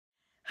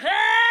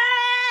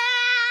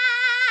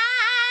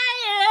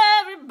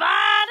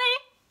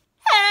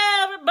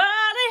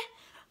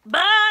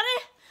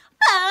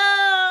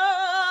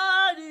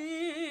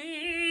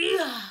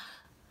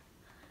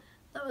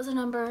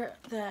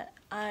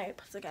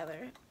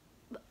together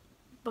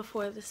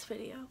before this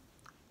video,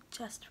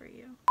 just for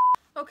you.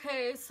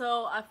 Okay,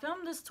 so I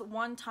filmed this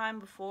one time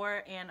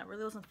before and I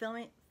really wasn't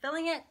feeling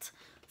it,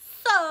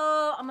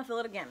 so I'm gonna film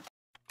it again.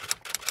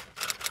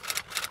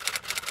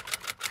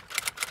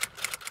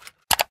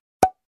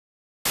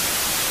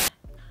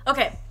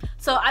 Okay,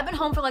 so I've been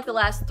home for like the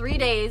last 3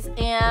 days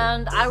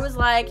and I was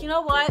like, you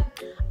know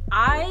what?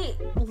 I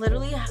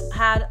literally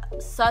had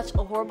such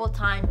a horrible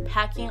time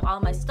packing all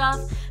my stuff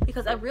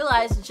because I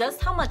realized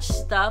just how much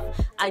stuff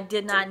I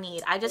did not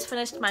need. I just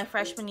finished my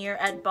freshman year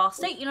at Ball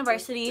State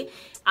University.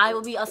 I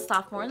will be a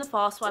sophomore in the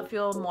fall, so I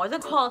feel more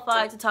than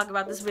qualified to talk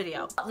about this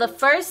video. The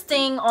first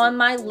thing on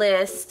my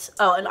list,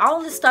 oh, and all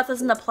of this stuff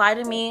doesn't apply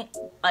to me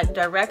like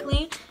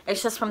directly.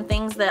 It's just from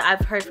things that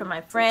I've heard from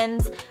my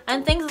friends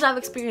and things that I've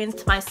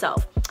experienced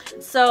myself.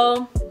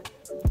 So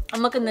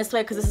I'm looking this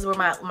way because this is where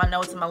my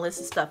notes and my list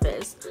of stuff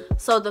is.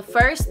 So the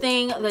first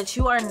thing that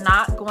you are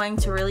not going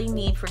to really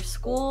need for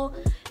school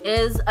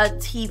is a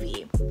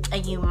TV.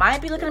 And you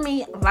might be looking at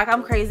me like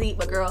I'm crazy,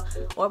 but girl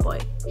or boy,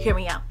 hear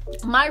me out.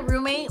 My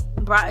roommate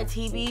brought a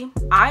TV.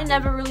 I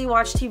never really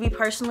watch TV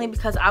personally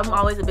because I'm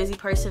always a busy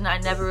person. I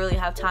never really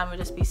have time to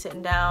just be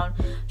sitting down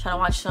trying to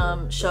watch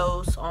some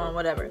shows on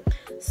whatever.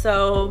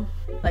 So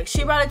like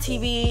she brought a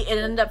TV, it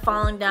ended up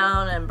falling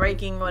down and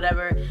breaking,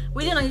 whatever.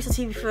 We didn't use the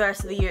TV for the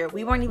rest of the year.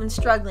 We weren't even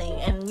struggling,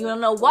 and you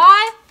don't know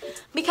why?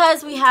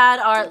 Because we had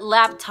our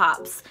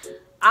laptops.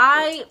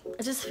 I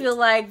just feel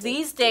like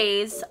these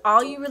days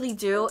all you really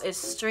do is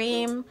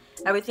stream.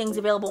 Everything's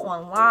available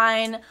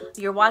online.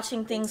 You're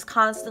watching things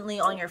constantly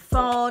on your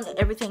phone.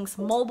 Everything's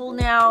mobile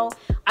now.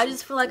 I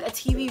just feel like a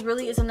TV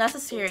really isn't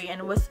necessary,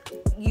 and with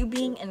you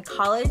being in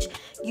college,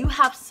 you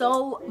have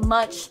so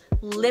much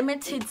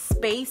limited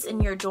space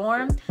in your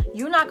dorm.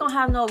 You're not gonna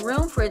have no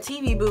room for a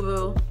TV,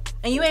 boo-boo.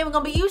 And you ain't even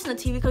gonna be using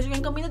the TV because you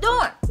ain't gonna be in the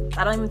dorm.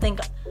 I don't even think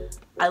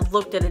I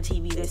looked at a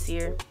TV this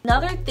year.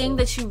 Another thing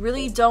that you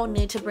really don't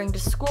need to bring to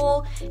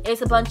school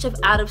is a bunch of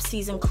out of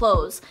season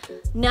clothes.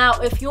 Now,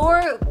 if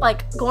you're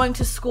like going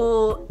to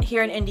school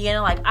here in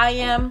Indiana like I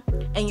am,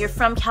 and you're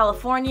from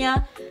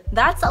California,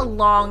 that's a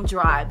long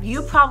drive.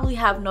 You probably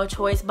have no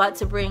choice but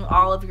to bring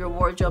all of your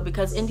wardrobe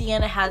because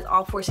Indiana has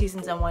all 4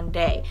 seasons in one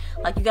day.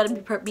 Like, you gotta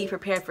be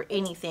prepared for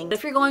anything. But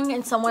if you're going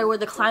in somewhere where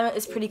the climate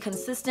is pretty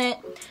consistent,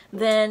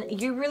 then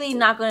you're really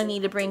not gonna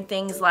need to bring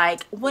things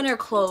like winter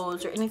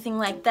clothes or anything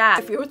like that.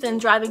 If you're within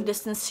driving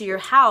distance to your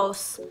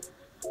house,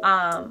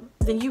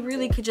 then you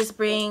really could just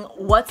bring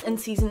what's in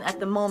season at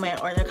the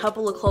moment, or a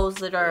couple of clothes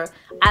that are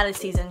out of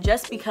season,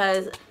 just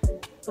because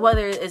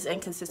weather is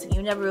inconsistent.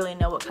 You never really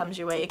know what comes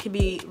your way. It could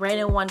be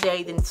raining one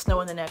day, then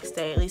snowing the next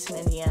day, at least in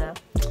Indiana.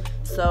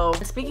 So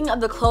speaking of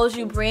the clothes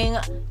you bring,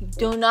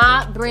 do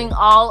not bring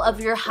all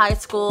of your high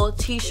school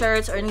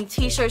t-shirts or any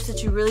t-shirts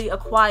that you really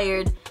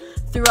acquired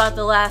throughout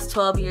the last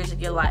 12 years of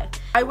your life.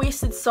 I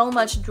wasted so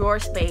much drawer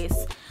space.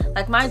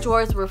 Like, my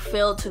drawers were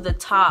filled to the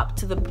top,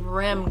 to the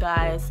brim,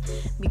 guys,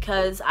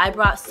 because I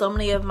brought so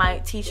many of my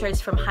t-shirts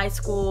from high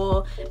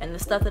school and the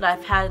stuff that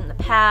I've had in the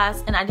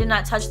past, and I did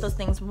not touch those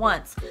things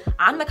once.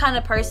 I'm the kind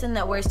of person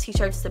that wears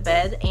t-shirts to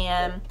bed,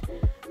 and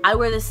I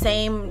wear the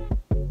same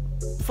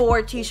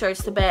 4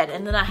 t-shirts to bed,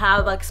 and then I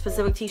have like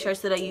specific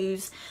t-shirts that I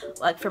use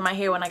like for my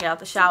hair when I get out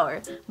the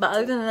shower. But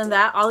other than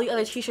that, all the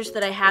other t-shirts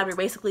that I had were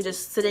basically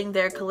just sitting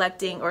there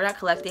collecting, or not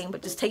collecting,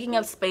 but just taking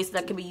up space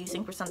that I could be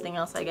using for something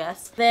else, I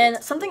guess.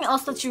 Then something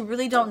else that you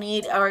really don't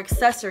need are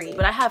accessories.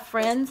 But I have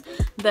friends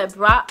that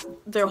brought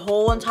their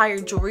whole entire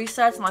jewelry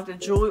sets and like the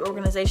jewelry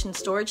organization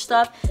storage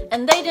stuff,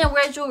 and they didn't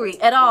wear jewelry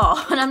at all.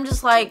 And I'm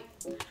just like,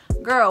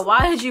 girl,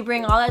 why did you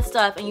bring all that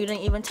stuff and you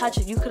didn't even touch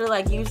it? You could have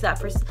like used that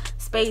for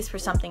space for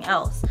something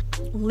else.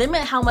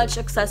 Limit how much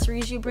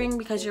accessories you bring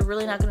because you're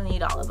really not going to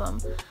need all of them.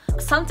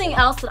 Something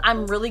else that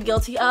I'm really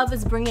guilty of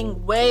is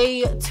bringing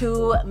way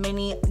too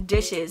many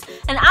dishes.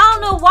 And I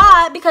don't know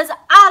why, because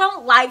I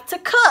don't like to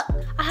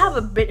cook. I have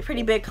a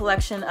pretty big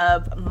collection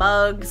of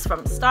mugs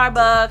from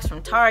Starbucks,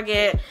 from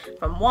Target,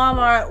 from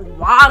Walmart,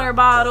 water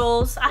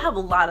bottles. I have a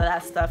lot of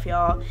that stuff,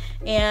 y'all.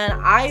 And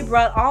I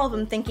brought all of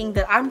them thinking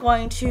that I'm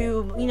going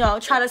to, you know,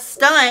 try to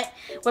stunt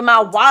with my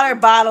water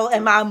bottle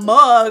and my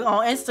mug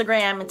on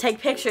Instagram and take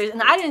pictures.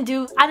 And I didn't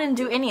do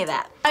any of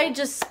that. I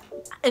just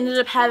ended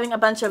up having a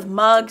bunch of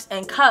mugs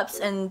and cups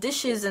and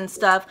dishes and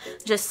stuff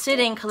just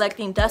sitting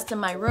collecting dust in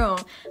my room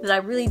that I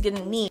really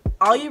didn't need.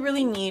 All you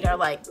really need are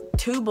like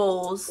 2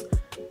 bowls,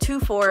 2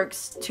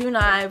 forks, 2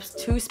 knives,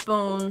 2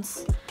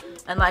 spoons,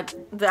 and like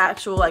the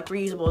actual like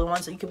reusable, the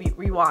ones that you could be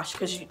rewashed,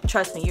 because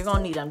trust me, you're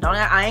gonna need them.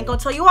 I ain't gonna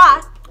tell you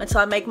why until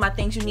I make my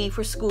things you need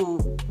for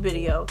school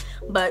video,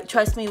 but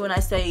trust me when I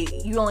say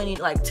you only need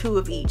like 2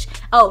 of each.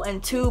 Oh,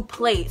 and 2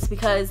 plates,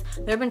 because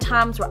there have been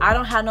times where I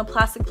don't have no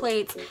plastic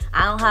plates.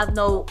 I don't have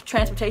no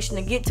transportation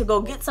to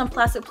go get some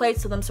plastic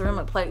plates, so them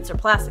ceramic plates or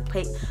plastic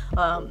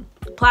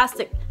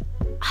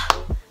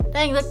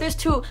dang, like there's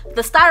 2,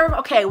 the styrofoam.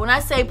 Okay, when I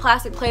say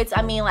plastic plates,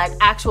 I mean like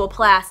actual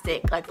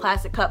plastic, like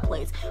plastic cup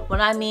plates. When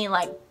I mean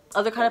like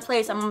other kind of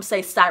plates, I'm gonna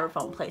say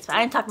styrofoam plates, but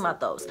I ain't talking about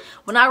those.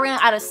 When I ran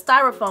out of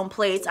styrofoam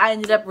plates, I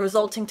ended up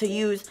resulting to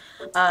use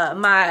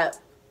my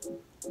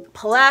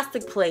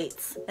plastic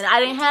plates, and I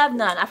didn't have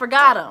none. I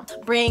forgot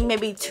them. Bring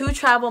maybe 2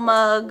 travel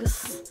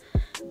mugs,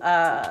 3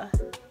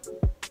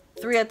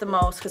 at the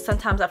most, because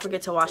sometimes I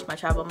forget to wash my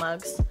travel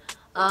mugs.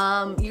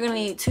 You're gonna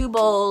need 2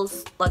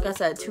 bowls, like I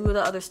said, 2 of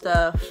the other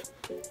stuff,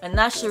 and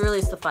that should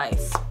really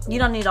suffice. You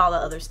don't need all the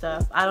other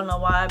stuff. I don't know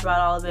why I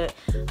brought all of it.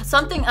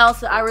 Something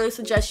else that I really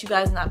suggest you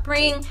guys not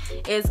bring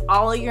is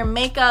all of your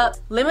makeup.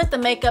 Limit the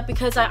makeup,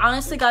 because I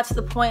honestly got to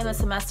the point in the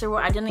semester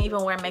where I didn't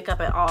even wear makeup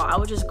at all. I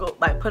would just go,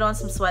 like, put on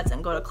some sweats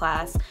and go to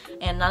class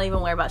and not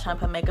even worry about trying to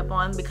put makeup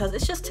on, because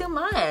it's just too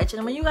much.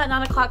 And when you got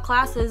 9 o'clock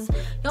classes,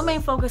 your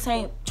main focus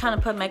ain't trying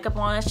to put makeup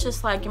on. It's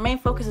just like your main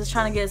focus is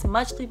trying to get as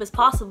much sleep as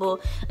possible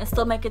and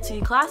still make it to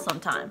your class on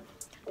time.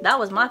 That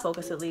was my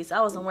focus, at least.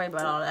 I wasn't worried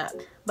about all that.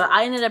 But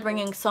I ended up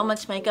bringing so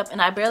much makeup, and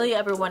I barely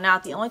ever went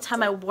out. The only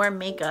time I wore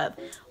makeup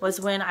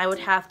was when I would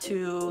have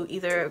to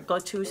either go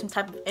to some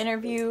type of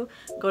interview,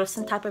 go to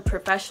some type of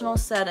professional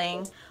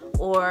setting,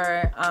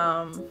 or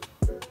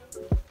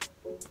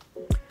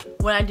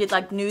when I did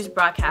like news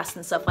broadcasts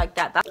and stuff like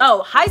that.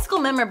 Oh, high school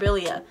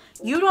memorabilia.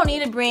 You don't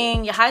need to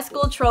bring your high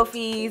school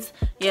trophies,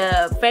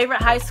 your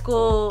favorite high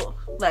school,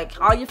 like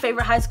all your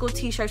favorite high school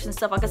t-shirts and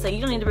stuff. Like I said,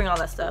 you don't need to bring all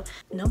that stuff.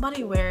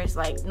 Nobody wears,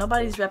 like,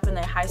 nobody's repping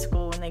their high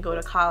school when they go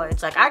to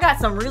college. Like, I got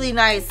some really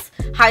nice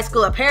high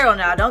school apparel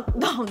now.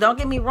 Don't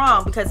get me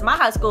wrong, because my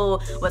high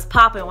school was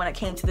popping when it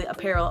came to the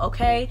apparel,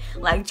 okay?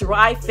 Like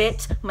dry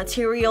fit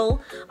material,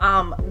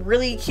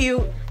 really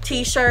cute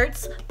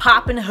t-shirts,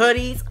 popping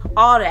hoodies,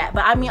 all that.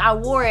 But I mean, I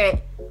wore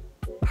it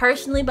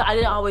personally, but I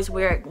didn't always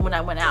wear it when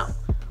I went out.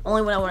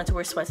 Only when I wanted to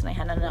wear sweats and I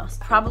had nothing else.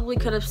 Probably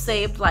could have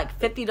saved like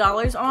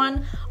 $50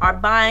 on or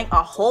buying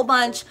a whole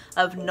bunch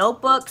of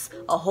notebooks,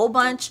 a whole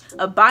bunch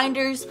of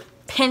binders,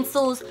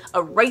 pencils,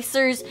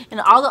 erasers, and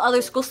all the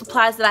other school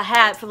supplies that I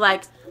had for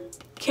like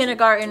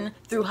kindergarten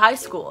through high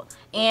school.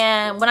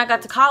 And when I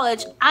got to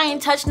college, I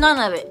ain't touched none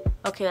of it.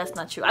 Okay, that's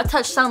not true. I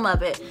touched some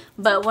of it.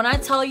 But when I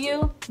tell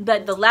you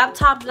that the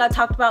laptop that I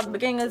talked about at the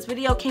beginning of this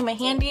video came in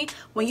handy,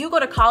 when you go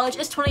to college,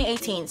 it's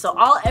 2018. So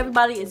all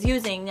everybody is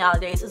using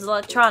nowadays is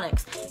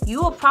electronics.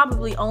 You will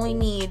probably only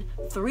need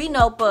 3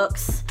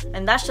 notebooks,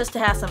 and that's just to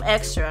have some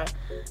extra.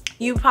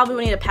 You probably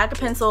will need a pack of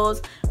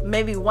pencils,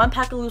 maybe 1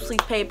 pack of loose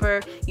leaf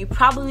paper. You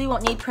probably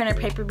won't need printer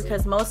paper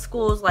because most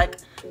schools like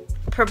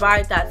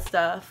provide that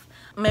stuff.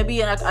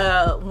 Maybe like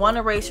one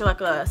eraser,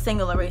 like a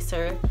single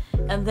eraser,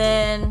 and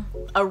then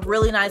a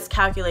really nice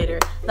calculator.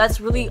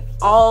 That's really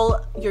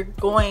all you're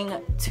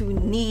going to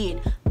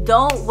need.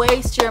 Don't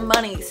waste your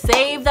money.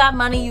 Save that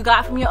money you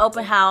got from your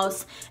open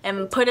house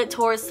and put it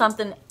towards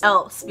something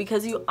else,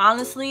 because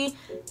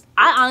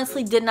I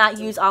honestly did not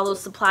use all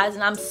those supplies,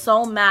 and I'm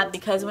so mad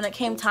because when it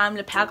came time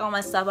to pack all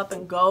my stuff up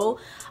and go,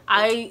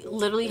 I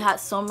literally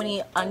had so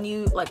many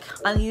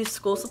unused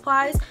school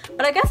supplies.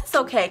 But I guess it's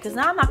okay, because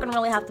now I'm not gonna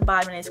really have to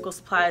buy many school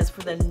supplies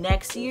for the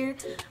next year.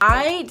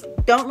 I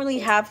don't really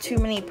have too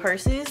many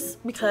purses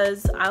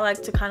because I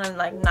like to kind of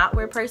like not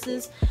wear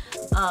purses.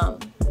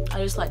 I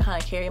just like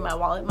kind of carry my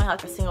wallet,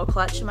 like a single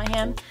clutch in my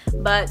hand.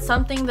 But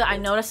something that I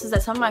noticed is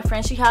that some of my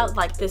friends, she had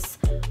like this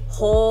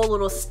whole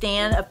little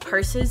stand of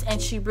purses,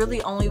 and she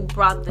really only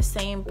brought the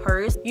same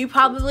purse. You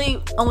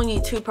probably only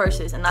need 2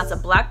 purses, and that's a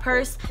black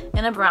purse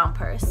and a brown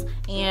purse.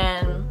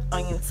 And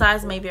I mean,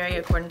 size may vary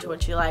according to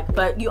what you like,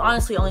 but you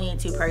honestly only need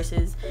 2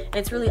 purses.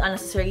 It's really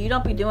unnecessary. You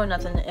don't be doing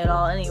nothing at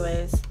all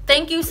anyways.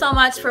 Thank you so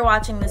much for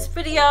watching this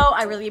video.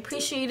 I really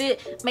appreciate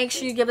it. Make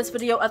sure you give this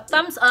video a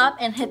thumbs up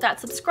and hit that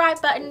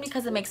subscribe button,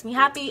 because it makes me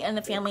happy, and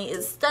the family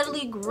is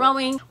steadily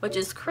growing, which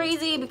is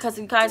crazy because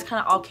you guys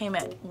kind of all came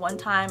at one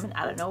time and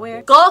out of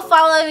nowhere. Go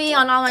follow me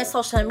on all my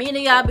social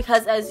media,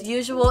 because as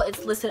usual,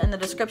 it's listed in the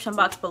description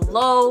box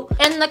below.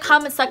 In the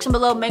comment section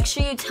below, make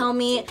sure you tell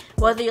me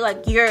whether you're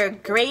like your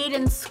grade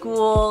in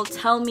school.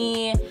 Tell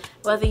me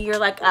whether you're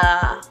like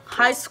a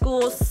high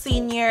school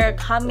senior,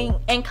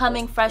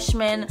 incoming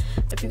freshman.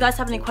 If you guys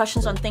have any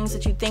questions on things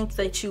that you think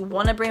that you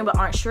want to bring but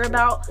aren't sure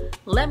about,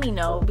 let me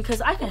know,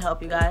 because I can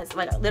help you guys.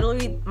 Like,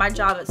 literally, my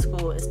job at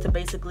school is to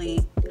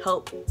basically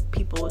help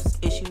people's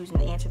issues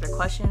and answer their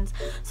questions.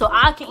 So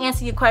I can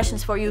answer your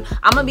questions for you.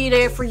 I'm gonna be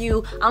there for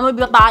you. I'm gonna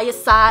be by your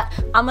side.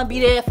 I'm gonna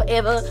be there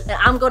forever. And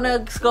I'm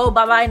gonna go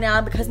bye-bye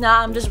now, because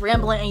now I'm just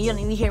rambling and you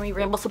don't need to hear me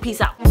ramble. So peace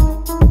out.